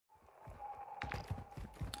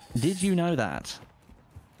Did you know that?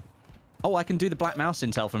 Oh, I can do the black mouse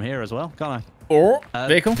intel from here as well, can't I? Or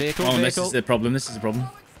Vehicle. Oh, this is the problem. This is the problem.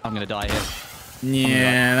 I'm gonna die here.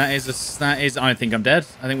 Yeah, that is. I think I'm dead.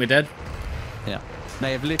 I think we're dead. Yeah.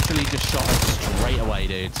 They have literally just shot us straight away,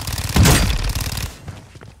 dude.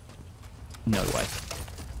 No way.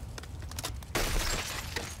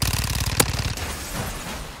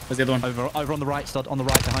 Where's the other one? Over on the right, Stud. On the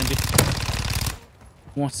right behind you.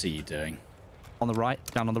 What are you doing? On the right,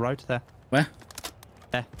 down on the road, there. Where?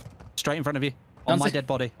 There. Straight in front of you. On my dead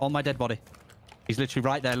body. On my dead body. He's literally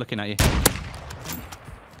right there looking at you.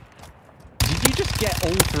 Did you just get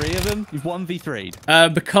all three of them? You've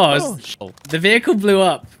 1v3'd. Because the vehicle blew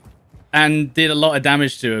up and did a lot of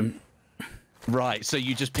damage to him. Right, so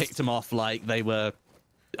you just picked them off like they were...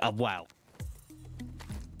 wow.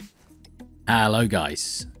 Hello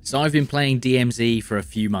guys. So I've been playing DMZ for a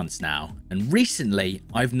few months now, and recently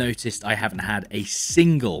I've noticed I haven't had a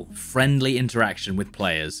single friendly interaction with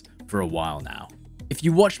players for a while now. If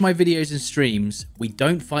you watch my videos and streams, we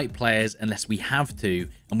don't fight players unless we have to,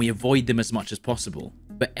 and we avoid them as much as possible.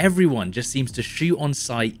 But everyone just seems to shoot on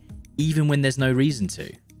sight even when there's no reason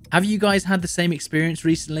to. Have you guys had the same experience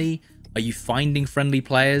recently? Are you finding friendly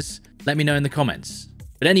players? Let me know in the comments.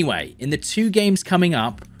 But anyway, in the 2 games coming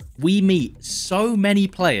up, we meet so many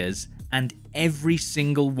players and every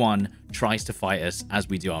single one tries to fight us as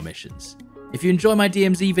we do our missions. If you enjoy my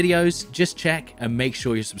DMZ videos, just check and make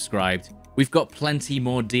sure you're subscribed. We've got plenty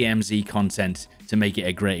more DMZ content to make it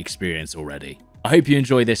a great experience already. I hope you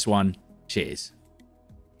enjoy this one. Cheers.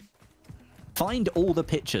 Find all the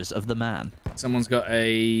pictures of the man. Someone's got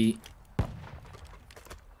a...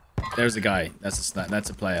 There's a guy. That's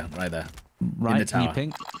a player right there. Right, in the tower.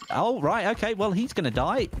 Pink. Oh, right, okay. Well, he's going to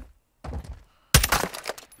die.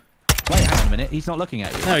 Wait, hang on a minute. He's not looking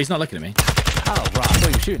at you. No, he's not looking at me. Oh, right. I thought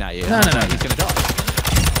he was shooting at you. No. He's going to die.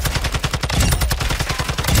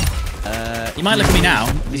 He might look at me now.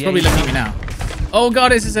 He's probably looking at me now. Oh,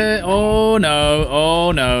 God, this is a... Oh, no.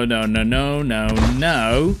 Oh, no.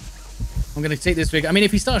 I'm going to take this big... I mean,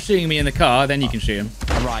 if he starts shooting me in the car, then you can shoot him.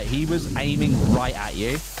 Right, he was aiming right at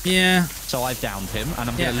you. Yeah. So I've downed him, and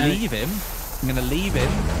I'm going to leave him. I'm going to leave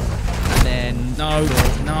him, and then... No.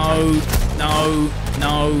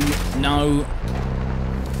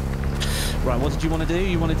 Right, what did you want to do?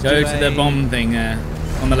 You wanted to go to the bomb thing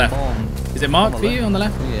on the left. Bomb. Is it marked for you on the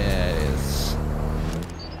left? Yeah, it is.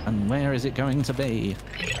 And where is it going to be?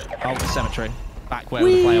 Oh, the cemetery. Back where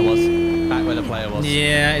the player was. Back where the player was.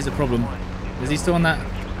 Yeah, is a problem. Is he still on that?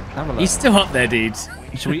 He's still up there, dude.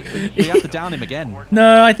 Should we have to down him again?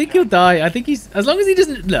 No, I think he'll die. I think he's... As long as he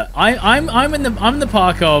doesn't... Look, I'm in the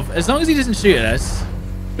park of... As long as he doesn't shoot at us,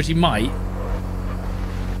 which he might.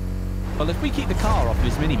 Well, if we keep the car off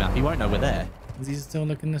his minimap, he won't know we're there. Is he still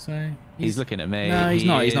looking this way? He's looking at me. No, he's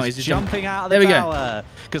not. He's not. He's just jumping out of the tower.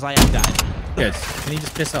 Because I am dead. Good. Can he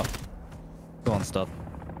just piss off? Go on, stop.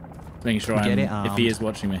 Making sure if he is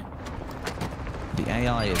watching me. The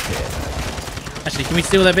AI is here. Actually, can we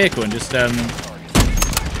steal their vehicle and just...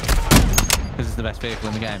 Because it's the best vehicle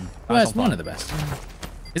in the game. Well, it's one of the best.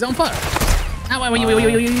 Is it on fire?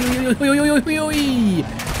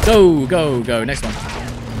 Go. Next one.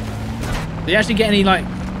 Do you actually get any, like...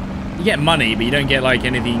 You get money, but you don't get, like,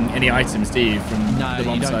 any items, do you, from the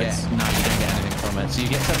bomb sites? No, you don't get anything from it. So you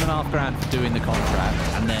get $7.5 grand for doing the contract,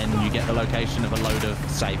 and then you get the location of a load of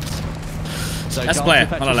safes. So that's player,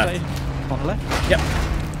 on the left. On the left? Yep.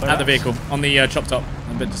 At the vehicle, on the chop top.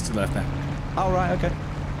 A bit just to the left there. Oh, right, okay.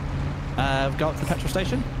 Go up to the petrol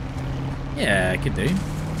station? Yeah, could do.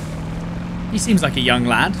 He seems like a young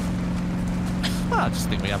lad. Well, I just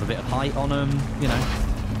think we have a bit of height on him, you know.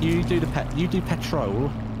 You do petrol.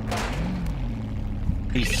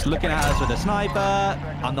 He's looking at us with a sniper.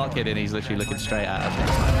 I'm not kidding, he's literally looking straight at us with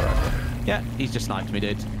a sniper. Yeah, he's just sniped me,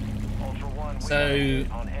 dude. So, he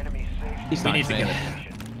need to kill him.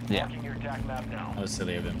 Yeah. That was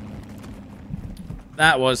silly of him.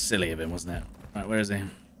 That was silly of him, wasn't it? Right, where is he?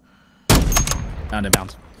 Found him.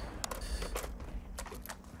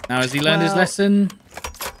 Now, has he learned his lesson?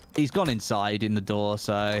 He's gone inside in the door,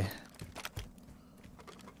 so...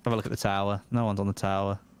 Have a look at the tower. No one's on the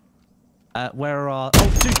tower. Where are...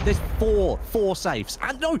 Oh, dude, there's four safes.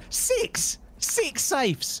 And no, six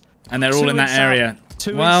safes. And they're all in that area.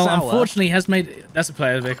 Well, unfortunately, he has made... That's a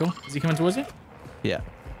player vehicle. Is he coming towards you? Yeah.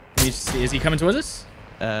 Is he coming towards us?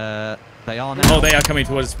 They are now. Oh, they are coming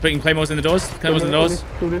towards us. Putting claymores in the doors. Claymores in the doors.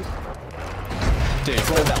 Dude,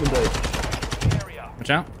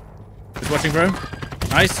 watch out. Just watching, bro.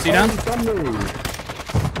 Nice. See down. Water,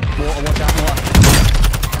 watch out, water.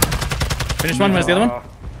 Finish one. Where's the other one?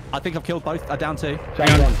 I think I've killed both. Down two.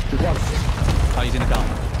 Hang on. Oh, he's in the car.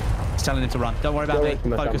 He's telling him to run. Don't worry about me.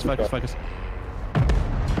 Focus, focus, focus.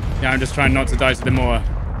 Yeah, I'm just trying not to die to the mortar.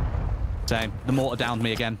 Same. The mortar downed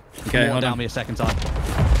me again. Okay, the mortar downed me a second time.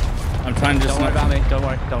 I'm trying to just... Don't worry about me. Don't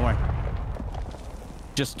worry. Don't worry.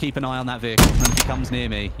 Just keep an eye on that vehicle. And if he comes near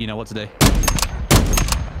me, you know what to do.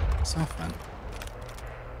 It's off, man.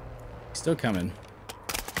 He's still coming.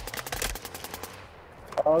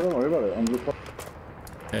 Oh, don't worry about it. I'm just...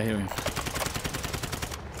 Okay, here we go.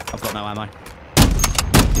 I've got no ammo.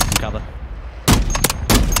 Need some cover.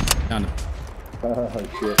 Down. Oh,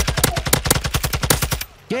 shit.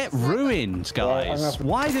 Get ruined, guys.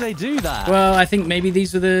 Why do they do that? Well, I think maybe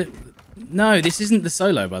these were the... No, this isn't the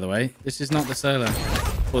solo, by the way. This is not the solo.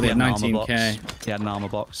 Or the 19k. He had an armor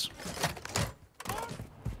box.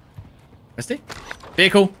 Westy?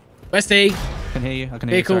 Vehicle. Westy. I can hear you. I can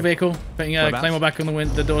hear you. Vehicle. Putting Claymore back on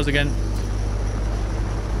the doors again.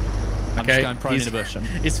 I'm just going prone in the bush.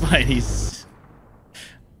 It's fine. He's...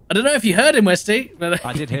 I don't know if you heard him, Westy. But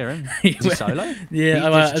I did hear him. Is he solo?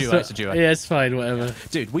 Yeah, it's a duo. Yeah, it's fine. Whatever.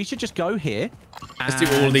 Dude, we should just go here. Let's do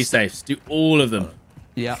all of these safes. Do all of them.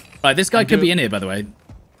 Yeah. Right, this guy could be in here, by the way.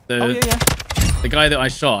 Oh, yeah. The guy that I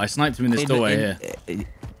shot, I sniped him in this doorway here.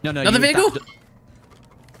 No. Another vehicle?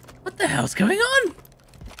 What the hell's going on?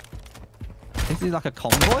 Is he like a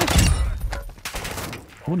convoy? I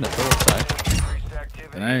wouldn't have thought so.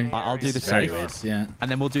 I don't know. I'll do the safe. Weird, yeah.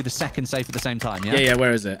 And then we'll do the second safe at the same time, yeah? Yeah,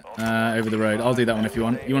 where is it? Over the road. I'll do that one if you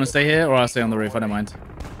want. You want to stay here or I'll stay on the roof? I don't mind.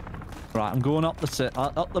 Right, I'm going up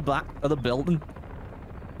the back of the building.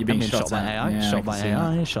 You're being shot by AI. Yeah, shot by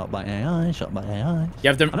AI. Shot by AI. Shot by AI. You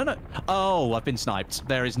have them. I don't know. Oh, I've been sniped.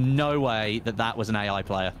 There is no way that was an AI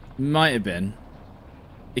player. Might have been.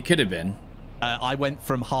 It could have been. I went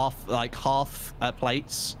from half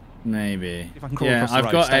plates. Maybe. If I can crawl Yeah,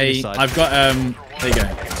 across the road, I've got there you go.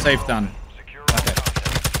 Safe done. Okay.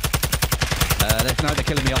 No, they're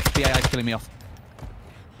killing me off. The AI's killing me off.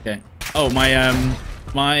 Okay. Oh, my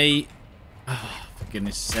oh, for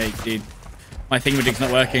goodness sake, dude. My thingamajig's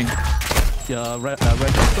not working. Red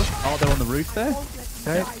oh, they're on the roof there.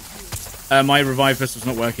 Okay. My revive pistol's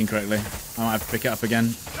not working correctly. I might have to pick it up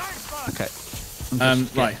again. Okay.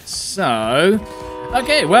 Right, so...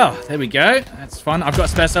 Okay, well, there we go. That's fun. I've got a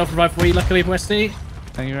spare self-revive for you, luckily, Westy.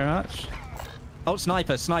 Thank you very much. Oh,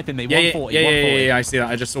 sniper, sniping me. Yeah, 140, yeah, I see that.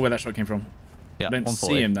 I just saw where that shot came from. Yeah, I don't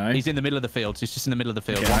 140. see him, though. He's in the middle of the field. He's just in the middle of the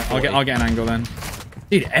field. Okay, I'll get an angle then.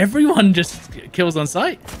 Dude, everyone just kills on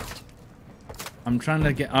sight. I'm trying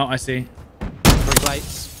to get... Oh, I see. 3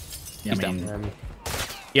 plates. Yeah, He's I mean, down.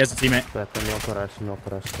 he has a teammate.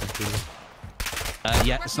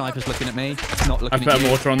 Yeah, the sniper's looking at me. Not looking I've at put you. a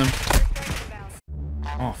mortar on them.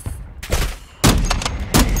 Off.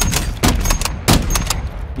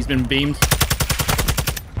 He's been beamed.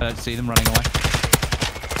 I don't see them running away.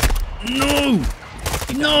 No!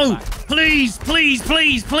 No! Please, please,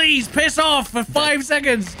 please, please, piss off for 5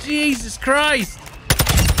 seconds! Jesus Christ!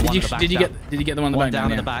 Did you get the one in the back?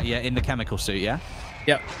 Down in the back, yeah, in the chemical suit, yeah.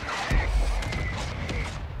 Yep.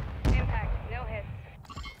 Impact, no hit.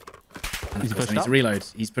 He's pushed He's up. reload.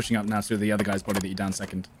 He's pushing up now through the other guy's body that you down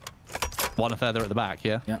second. One further at the back,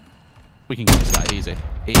 yeah. Yep. We can get to that easy.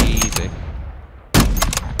 Easy.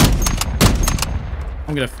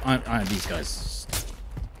 I'm gonna. These guys.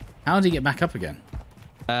 How did he get back up again?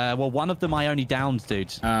 Well, one of them I only downed,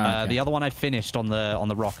 dude. Okay. The other one I finished on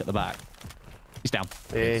the rock at the back. He's down.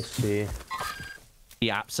 See. He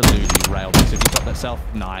absolutely railed me. So if you got that self,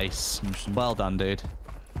 nice. Well done, dude.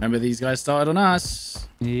 Remember, these guys started on us.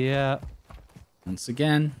 Yeah. Once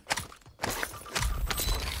again.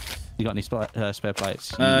 You got any spare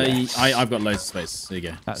plates? Yes. I've got loads of space. There you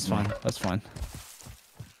go. That's fine. That's fine.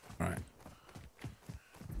 All right.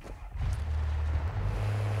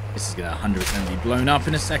 This is gonna 100% be blown up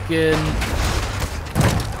in a second.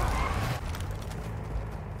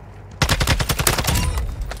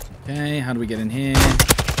 Okay, how do we get in here?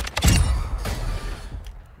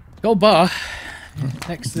 Gold bar.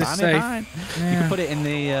 Next to this safe. Yeah. You can put it in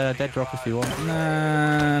the dead drop if you want.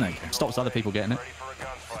 No, okay. Stops other people getting it.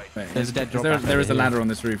 Wait, There's a dead drop. There is a ladder on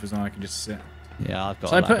this roof as well. I can just sit. Yeah, I've got.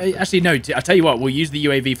 So I put. Actually, no. I tell you what. We'll use the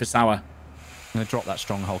UAV for sour. I'm gonna drop that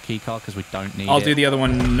stronghold keycard because we don't need it. I'll do the other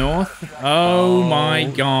one north. Oh my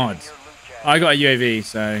god. I got a UAV,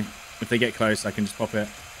 so if they get close, I can just pop it.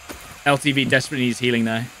 LTV desperately needs healing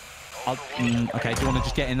though. Okay, do you want to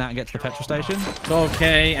just get in that and get to the petrol station?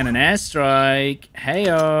 Okay, and an airstrike.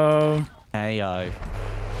 Heyo. Heyo.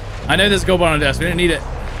 I know there's a gold bar on the desk. We don't need it.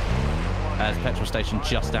 There's a petrol station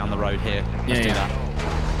just down the road here. Let's do that.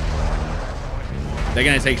 They're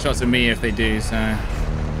going to take shots at me if they do, so...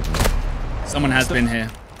 Someone has been here.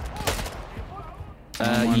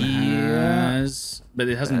 Someone Yeah. has, but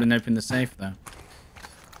it hasn't been opened the safe though.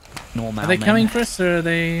 Normal. Are they coming for us, or are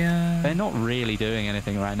they? They're not really doing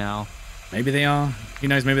anything right now. Maybe they are. Who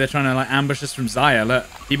knows? Maybe they're trying to like ambush us from Zaya. Look,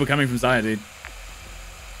 people coming from Zaya, dude.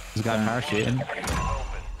 There's a guy parachuting.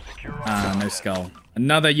 Ah, no skull.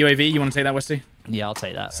 Another UAV. You want to take that, Westy? Yeah, I'll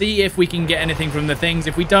take that. See if we can get anything from the things.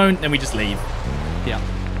 If we don't, then we just leave. Yeah.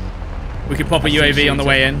 We could pop a UAV on the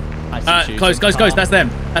way in. Close. That's them.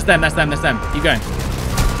 That's them. Keep going.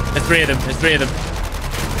 There's three of them. Just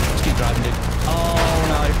keep driving, dude.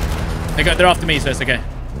 Oh, They're after me, so it's okay.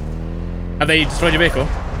 Have they destroyed your vehicle?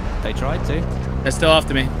 no. They tried to. They're still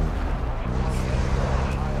after me.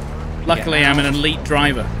 Luckily, I'm an elite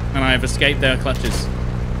driver, and I have escaped their clutches.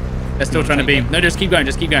 They're still trying to beam. No, just keep going.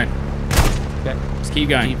 Okay. Just keep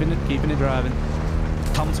going. Keeping it driving.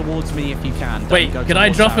 Come towards me if you can. Wait, could I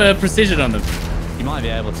drop a precision on them? You might be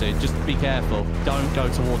able to. Just be careful. Don't go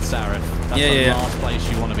towards Sarif. That's the last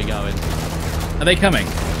place you want to be going. Are they coming?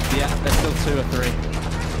 Yeah, there's still 2 or 3.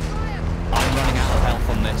 I'm running out of health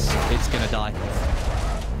on this. It's gonna die.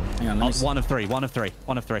 Hang on, let me see. One of three.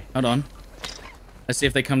 Hold on. Let's see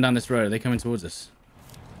if they come down this road. Are they coming towards us?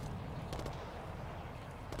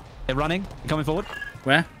 They're running. They're coming forward.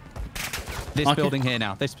 Where? This Okay. building here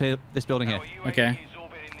now. This building here. Okay.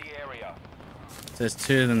 So there's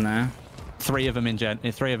 2 of them there. 3 of them in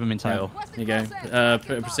total. There you go.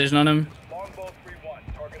 Put a precision on them.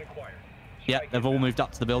 Yeah, they've all moved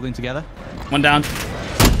up to the building together. 1 down.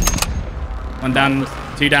 1 down.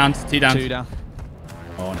 2 down. 2 down. 2 down.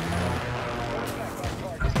 Oh no.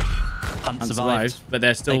 Hunt Survived, survived. but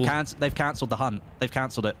they're still They've cancelled the hunt. They've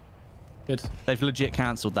cancelled it. good. They've legit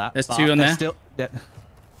cancelled that. There's but 2 on they're there. Still, yeah.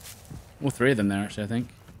 All 3 of them there, actually, I think.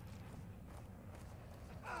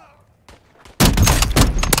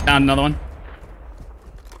 Down another one.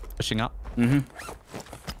 Pushing up.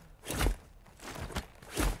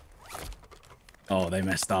 Oh, they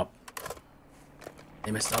messed up.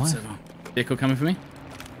 So vehicle coming for me?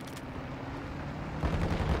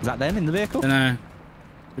 Is that them in the vehicle? Don't know.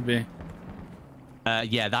 Could be.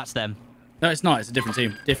 Yeah, that's them. No, it's not. It's a different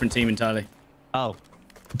team. Different team entirely. Oh,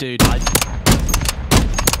 dude,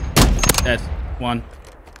 Dead. 1.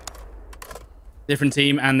 Different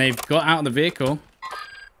team, and they've got out of the vehicle.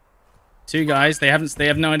 2 guys. They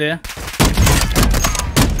have no idea.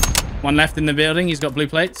 1 left in the building. He's got blue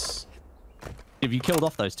plates. have you killed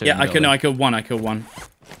off those 2? Yeah, I killed one.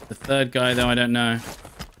 The 3rd guy, though, I don't know.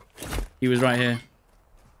 He was right here.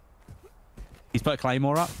 He's put a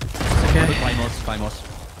claymore up. Okay. Claymores.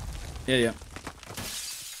 Yeah.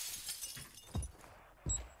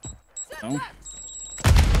 Oh.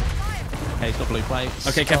 Okay, he's got blue plates.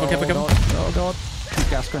 Okay, careful. Oh god. He's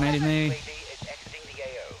gas grenading me.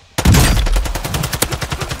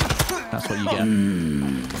 That's what you get.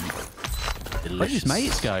 Where did his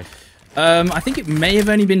mates go? I think it may have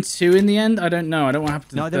only been 2 in the end. I don't know. I don't want to happen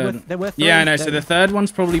to No, the third. there were 3. Yeah, I know. So the 3rd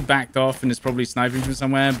one's probably backed off and is probably sniping from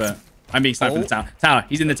somewhere, but I'm being sniped from the tower.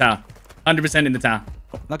 He's in the tower. 100% in the tower.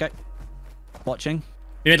 Okay. Watching.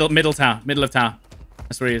 Middle tower. Middle of tower.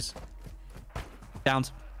 That's where he is.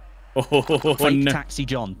 Downed. Oh, Fake no. Taxi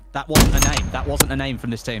John. That wasn't a name. That wasn't a name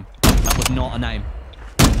from this team. That was not a name.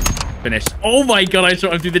 Finished. Oh my god, I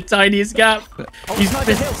shot him through the tiniest gap. Oh, He's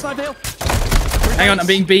sniper hill. Hang on, I'm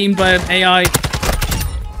being beamed by an AI.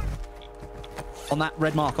 On that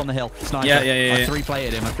red mark on the hill. Sniper. Yeah. I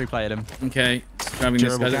 3-plated him. Okay. Just grabbing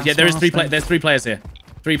this Durable guy. gas Yeah, there's mask 3 there's 3 players here.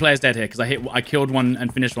 3 players dead here because I killed 1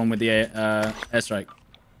 and finished 1 with the airstrike.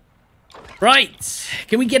 Right,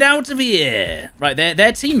 can we get out of here? Right, their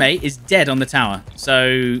teammate is dead on the tower,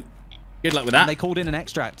 so good luck with that. And they called in an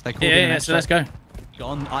extract. Yeah, so let's go.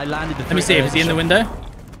 Gone. I landed the. Let me see, is he in the window?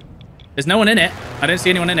 There's no one in it. I don't see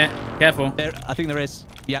anyone in it. Careful. I think there is.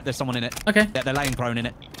 Yeah, there's someone in it. Okay. Yeah, they're laying prone in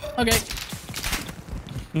it. Okay.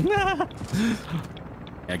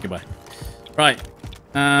 Yeah, goodbye. Right.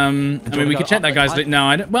 I mean, we could check that guy's... No,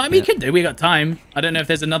 I don't... Well, I mean, we could do. We got time. I don't know if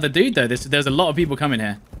there's another dude, though. There's a lot of people coming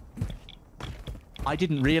here. I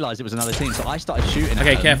didn't realize it was another team, so I started shooting at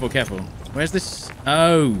Okay, them. careful. Where's this?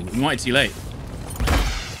 Oh, we might be too late.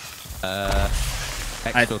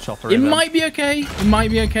 Exfil chopper. It might be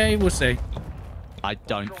okay. We'll see. I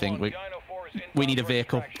don't think we need a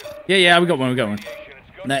vehicle. Yeah, we got one.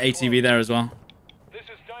 That ATV there as well.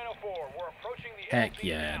 Heck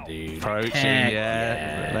yeah, dude. Approaching, Heck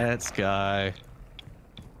yeah. Let's go.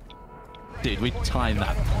 Dude, we timed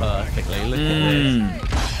that perfectly. Look at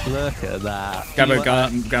this. Look at that. Grab You a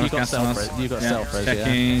gas mask. You got self-res, yeah.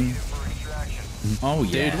 Checking. Oh,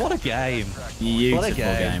 yeah. Dude, what a game. Beautiful game.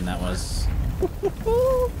 game that was.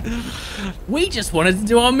 We just wanted to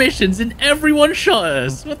do our missions and everyone shot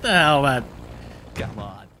us. What the hell, man? Come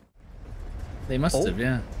on. They must Oh. have,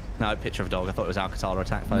 yeah. No, picture of dog. I thought it was Alcatala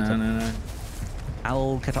attack photo. No.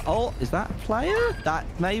 Alcatala. Oh, is that a player? That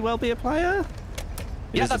may well be a player.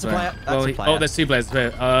 Yeah, Is that's it a player. That's Well, a player. oh, there's 2 players.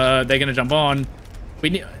 They're going to jump on. We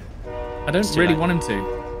need... I don't really want him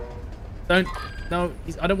to. Don't... No,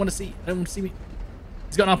 I don't want to see... I don't want to see me.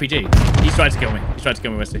 He's got an RPG. He's tried to kill me. He's tried to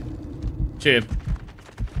kill me, Wesley. Shoot him.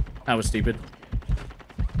 That was stupid.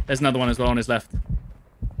 There's another one as well on his left.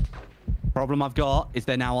 Problem I've got is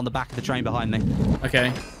they're now on the back of the train behind me.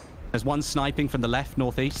 Okay. There's one sniping from the left,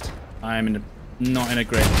 northeast. I'm in not in a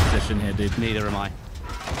great position here, dude. Neither am I.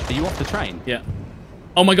 Are you off the train? Yeah.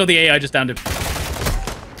 Oh my god, the AI just downed him.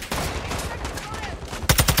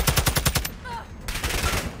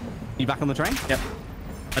 You back on the train? Yep.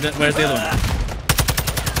 Where's the other one?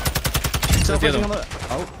 Where's the other one?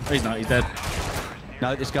 Oh, He's not. He's dead.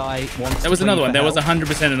 no, this guy wants. There was to another plead one. There for was help.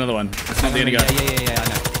 100% another one. It's not the only guy. Yeah, I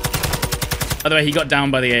know. By the way, he got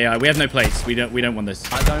down by the AI. We have no plates. We don't want this.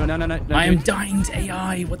 No. I am dying to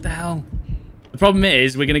AI. What the hell? The problem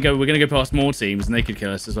is we're gonna go past more teams and they could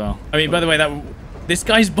kill us as well. I mean, by the way, this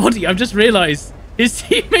guy's body. I've just realised his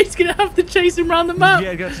teammate's gonna have to chase him around the map.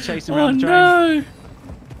 Yeah, got to chase him Oh around the train. no!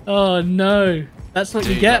 Oh no! That's what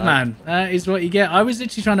you Dude, get, man. That is what you get. I was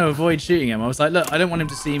literally trying to avoid shooting him. I was like, look, I don't want him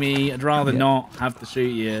to see me. I'd rather not have to shoot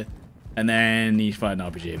you. And then he fired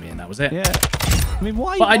an RPG at me, and that was it. Yeah. I mean,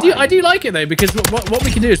 why? But I do like it though, because what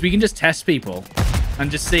we can do is we can just test people and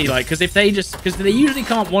just see, like, because if they usually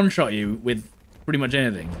can't one-shot you with pretty much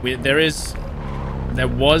anything. There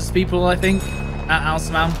was people, I think, at Al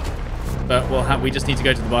Samam, but we just need to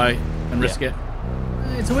go to the buy and risk it.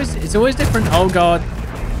 It's always different. Oh god,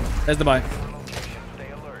 there's the buy.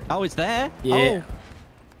 Oh, it's there. Yeah.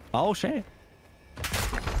 Oh shit.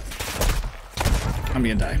 I'm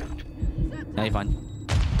gonna die. No, you're fine.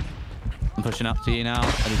 I'm pushing up to you now.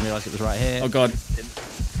 I didn't realise it was right here. Oh god.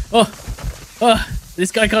 Oh,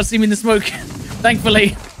 this guy can't see me in the smoke.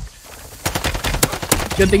 Thankfully.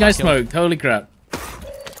 Good thing I smoked. Holy crap.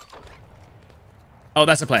 Oh,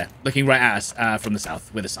 that's a player looking right at us from the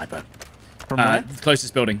south with a sniper. From where?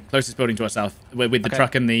 Closest building to our south with the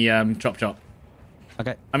truck and the chop chop.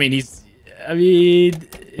 Okay. I mean, is he?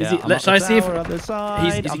 I'm up Shall I the see if tower, up the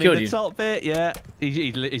side. he's I'm killed in you? the top bit. Yeah.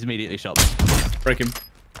 He's immediately shot me. Break him?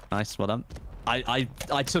 Nice. Well done. I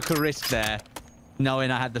took a risk there, knowing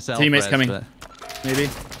I had the self. Teammates coming. But... Maybe.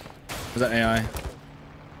 Was that AI?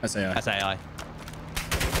 That's AI. That's AI.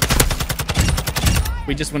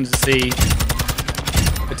 We just wanted to see.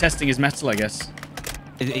 The testing is metal, I guess.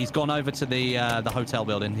 He's gone over to the hotel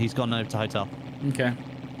building. He's gone over to hotel. Okay.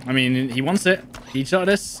 I mean, he wants it. He shot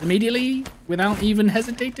us immediately without even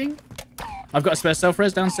hesitating. I've got a spare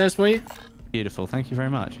self-res downstairs for you. Beautiful. Thank you very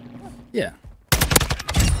much. Yeah.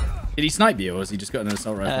 Did he snipe you, or has he just got an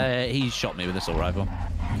assault rifle? He shot me with an assault rifle.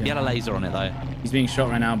 He had a laser on it, though. He's being shot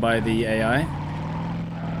right now by the AI.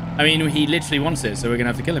 I mean, he literally wants it, so we're going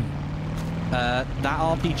to have to kill him. That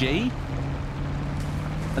RPG,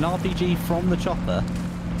 an RPG from the chopper,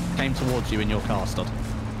 came towards you in your car, Stod.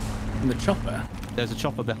 From the chopper? There's a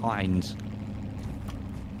chopper behind.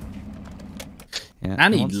 Yeah.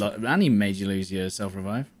 And he made you lose your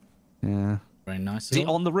self-revive. Yeah. Very nice. Is he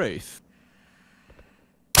on the roof?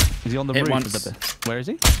 Is he on the Hit roof? once. Of the... Where is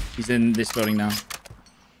he? He's in this building now.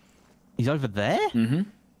 He's over there? Mm-hmm.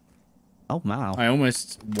 Oh, wow. I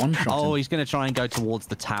almost one-shot him. Oh, he's going to try and go towards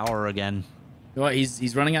the tower again. Right,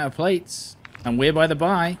 he's running out of plates, and we're by the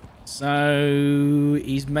buy. So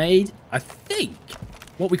he's made, I think,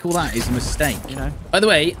 what we call that is a mistake. You know. By the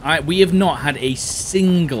way, we have not had a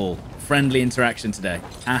single friendly interaction today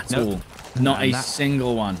at all. Not a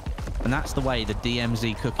single one. And that's the way the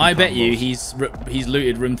DMZ cookie I bet you crumbles. he's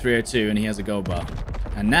looted room 302 and he has a gold bar.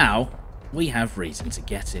 And now we have reason to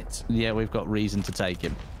get it. Yeah, we've got reason to take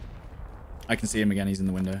him. I can see him again. He's in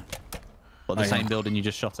the window. What, the Oh, yeah. same building you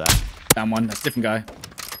just shot at? Down one. That's a different guy.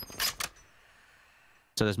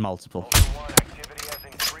 So there's multiple. Activity has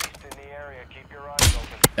increased in the area. Keep your eyes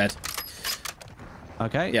open. Dead.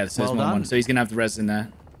 Okay. Yeah, so there's well more than done. one. So he's gonna have the res in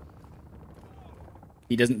there.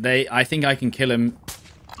 He doesn't. I think I can kill him.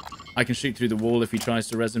 I can shoot through the wall if he tries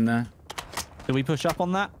to res him there. Do we push up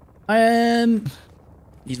on that?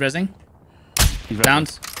 He's resing. He's ready.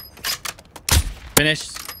 Downed.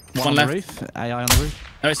 Finished. One on left. the roof. AI on the roof.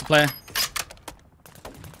 No, it's a player.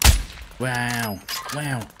 Wow.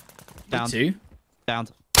 Wow. Down. Two.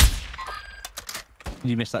 Downed.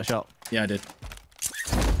 You missed that shot. Yeah, I did.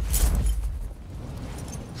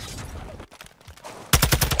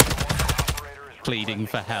 Pleading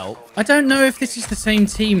for help. I don't know if this is the same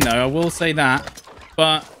team, though. I will say that.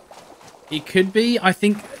 But it could be. I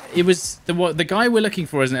think it was the guy we're looking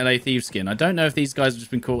for is an LA Thieves skin. I don't know if these guys have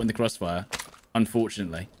just been caught in the crossfire,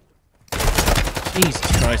 unfortunately. Jesus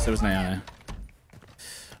Christ, there was no AI.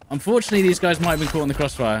 Unfortunately, these guys might have been caught in the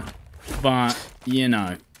crossfire, but you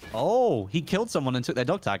know. Oh, he killed someone and took their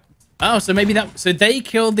dog tag. Oh, so maybe that. So they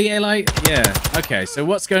killed the LA. Yeah. Okay. So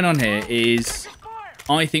what's going on here is,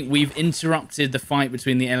 I think we've interrupted the fight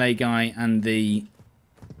between the LA guy and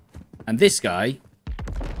this guy.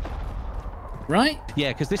 Right?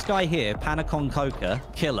 Yeah, because this guy here, Panacon Coca,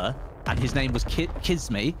 killer, and his name was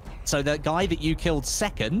Kizmi. So the guy that you killed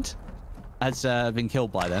second has been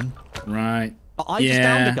killed by them. Right. I just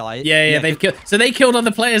downed the guy. Yeah, they've killed. So they killed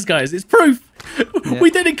other players, guys. It's proof. Yeah. We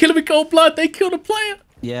didn't kill him in cold blood. They killed a player.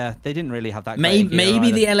 Yeah, they didn't really have that.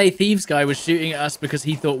 Maybe the LA Thieves guy was shooting at us because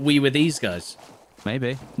he thought we were these guys.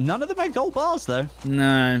 Maybe. None of them had gold bars though.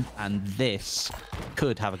 No. And this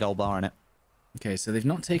could have a gold bar in it. Okay, so they've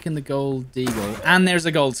not taken the gold eagle, and there's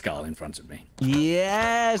a gold skull in front of me.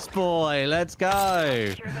 Yes, boy. Let's go.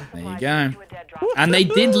 There you go. And they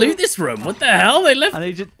did loot this room. What the hell? They left. And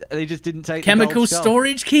they just didn't take Chemical the gold skull.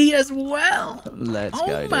 storage key as well. Let's oh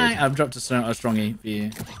go, my! dude. I've dropped a strongy for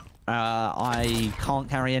you. I can't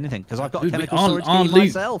carry anything because I've got a Dude, chemical our storage key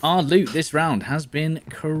myself. Our loot this round has been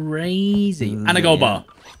crazy. And a gold bar.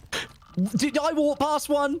 Did I walk past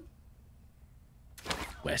one?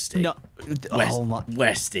 Westy. No. Oh my.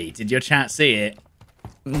 Westy, did your chat see it?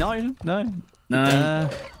 No. No.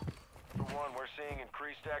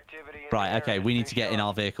 Right, okay, we need to get in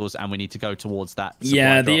our vehicles and we need to go towards that.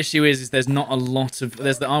 Yeah, the drop. issue is there's not a lot of...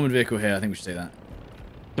 There's the armored vehicle here. I think we should do that.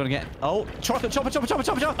 Gonna get... Oh, chopper.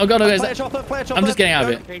 Oh, God, okay. Player chopper. I'm just getting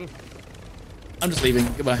out of it. I'm just leaving.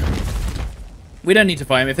 Goodbye. We don't need to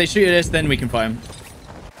fight him. If they shoot at us, then we can fight him.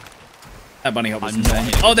 That bunny hop was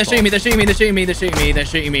insane. Oh, they're shooting me,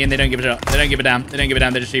 and they don't give a shot. They don't give a damn.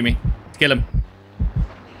 They just shoot me. Kill him.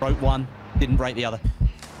 Broke one, didn't break the other.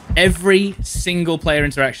 Every single player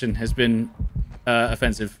interaction has been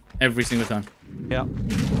offensive. Every single time. Yeah.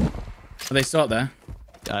 Are they still up there?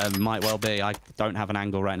 Might well be. I don't have an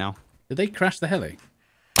angle right now. Did they crash the heli?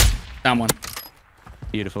 Down one.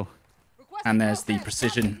 Beautiful. And there's the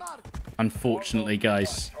precision. Unfortunately,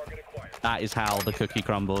 guys. That is how the cookie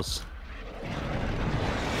crumbles.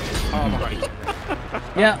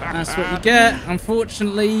 Yeah, that's what you get.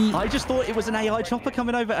 Unfortunately. I just thought it was an AI chopper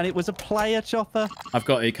coming over, and it was a player chopper. I've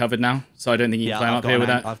got it covered now, so I don't think you can climb up here with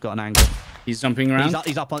that. I've got an angle. He's jumping around.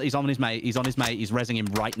 He's on his mate. He's on his mate. He's rezzing him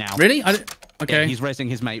right now. Really? Okay. Yeah, he's rezzing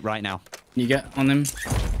his mate right now. You get on him?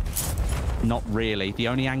 Not really. The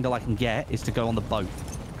only angle I can get is to go on the boat.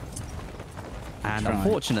 And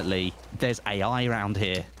unfortunately, there's AI around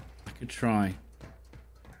here. I could try.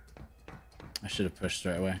 I should have pushed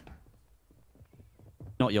straight away.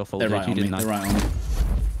 Not your fault. They're right on me. They're right on me.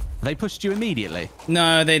 They pushed you immediately?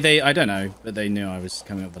 No, they I don't know, but they knew I was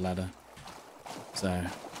coming up the ladder. So,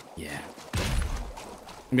 yeah.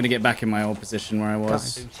 I'm going to get back in my old position where I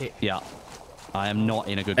was. Yeah. I am not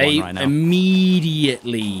in a good one right now. They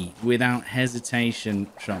immediately, without hesitation,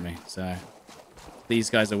 shot me. So,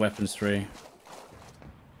 these guys are weapons free.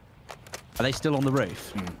 Are they still on the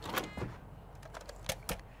roof?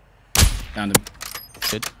 Downed him.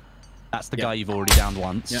 Good. That's the guy you've already downed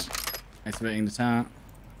once. Yep. Activating the tower.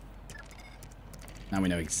 Now we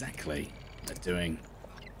know exactly what they're doing.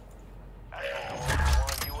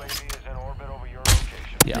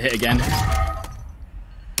 Yeah. Hit again.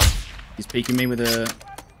 He's peeking me with a...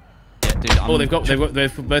 Yeah, dude, oh,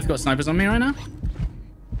 they've both got snipers on me right now?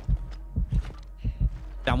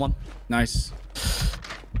 Down one. Nice.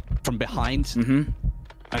 From behind? Mm-hmm.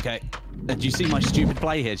 Okay. Do you see my stupid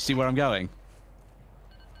play here? Do you see where I'm going?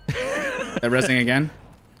 They're rezzing again.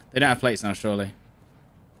 They don't have plates now, surely.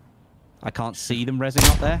 I can't see them rezzing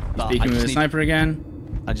up there. He's peeking with a sniper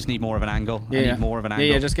again. I just need more of an angle. Yeah, I need more of an angle.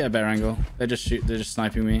 Yeah, just get a better angle. They're just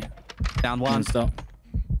sniping me. Down one. Stop.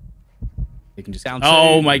 You can just down two.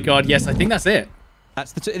 Oh my god, yes, I think that's it.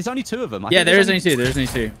 That's the two. There's only two of them. Yeah, there is only two. There is only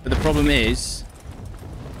two. But the problem is...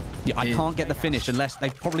 Yeah, I can't get the finish unless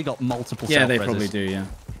they've probably got multiple Yeah, they self-reses. probably do, yeah.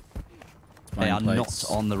 They are not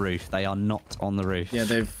on the roof. They are not on the roof. Yeah,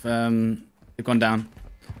 they've gone down.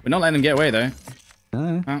 We're not letting them get away, though.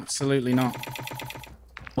 No. Absolutely not.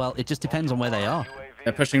 Well, it just depends on where they are.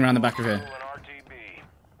 They're pushing around the back of here.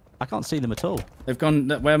 I can't see them at all. They've gone...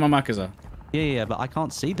 Where my markers are. Yeah, but I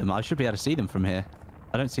can't see them. I should be able to see them from here.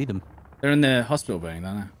 I don't see them. They're in the hospital building,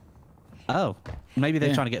 don't they? Oh. Maybe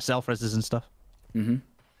they're trying to get self-reses and stuff. Mm-hmm.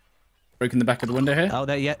 Broken the back of the window here. Oh,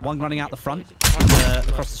 there, yeah. One running out the front.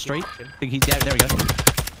 Across the street. I think he's... Yeah, there we go.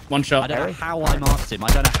 One shot. I don't know how I marked him. I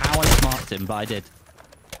don't know how I marked him, but I did.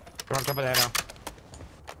 You're on top of there now.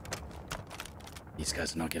 These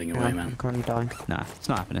guys are not getting Yeah, away, I'm man. currently dying. Nah, it's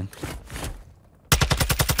not happening.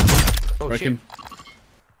 Oh, Broke shit. him.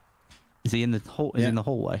 Is he in the hall? Is he Yeah. in the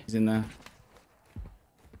hallway? He's in there.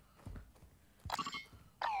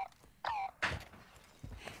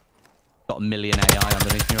 Got a million AI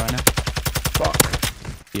underneath me right now.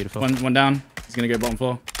 Fuck. Beautiful. One down. He's gonna go bottom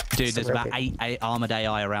floor. Dude, there's about Okay. eight armored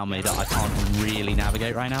AI around me that I can't really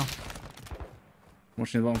navigate right now.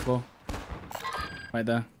 Watching the bottom floor. Right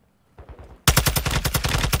there.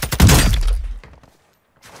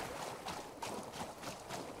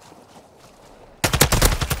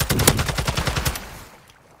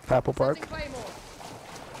 Purple broke.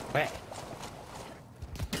 Where?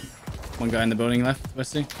 One guy in the building left,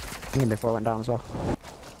 Westy. Even before I went down as well.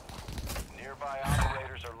 Nearby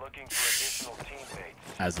operators are looking for additional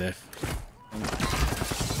teammates. As if.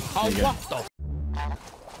 Oh, There you go. what the?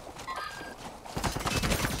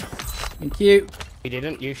 Thank you. You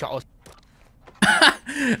didn't. You shot us.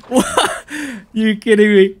 What? You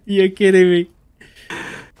kidding me? You're kidding me.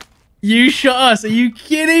 You shot us. Are you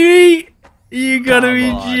kidding me? You gotta Come be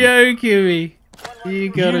on. joking me. You You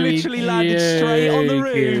gotta be literally landed straight on the joking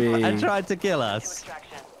roof me. and tried to kill us.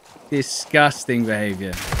 Disgusting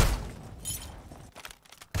behavior.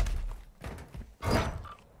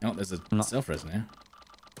 Oh, there's a Not- self-res here.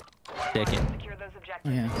 Take it. Secure those objectives. Oh,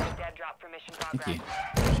 yeah. Dead drop for mission Thank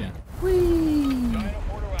progress. you. Yeah.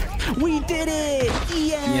 We did it!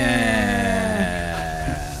 Yeah!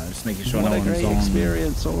 Yeah. I'm just making sure What no a one's great on.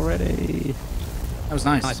 experience already. That was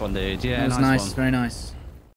nice. Nice one, dude. Yeah, That was nice nice. one. Very nice.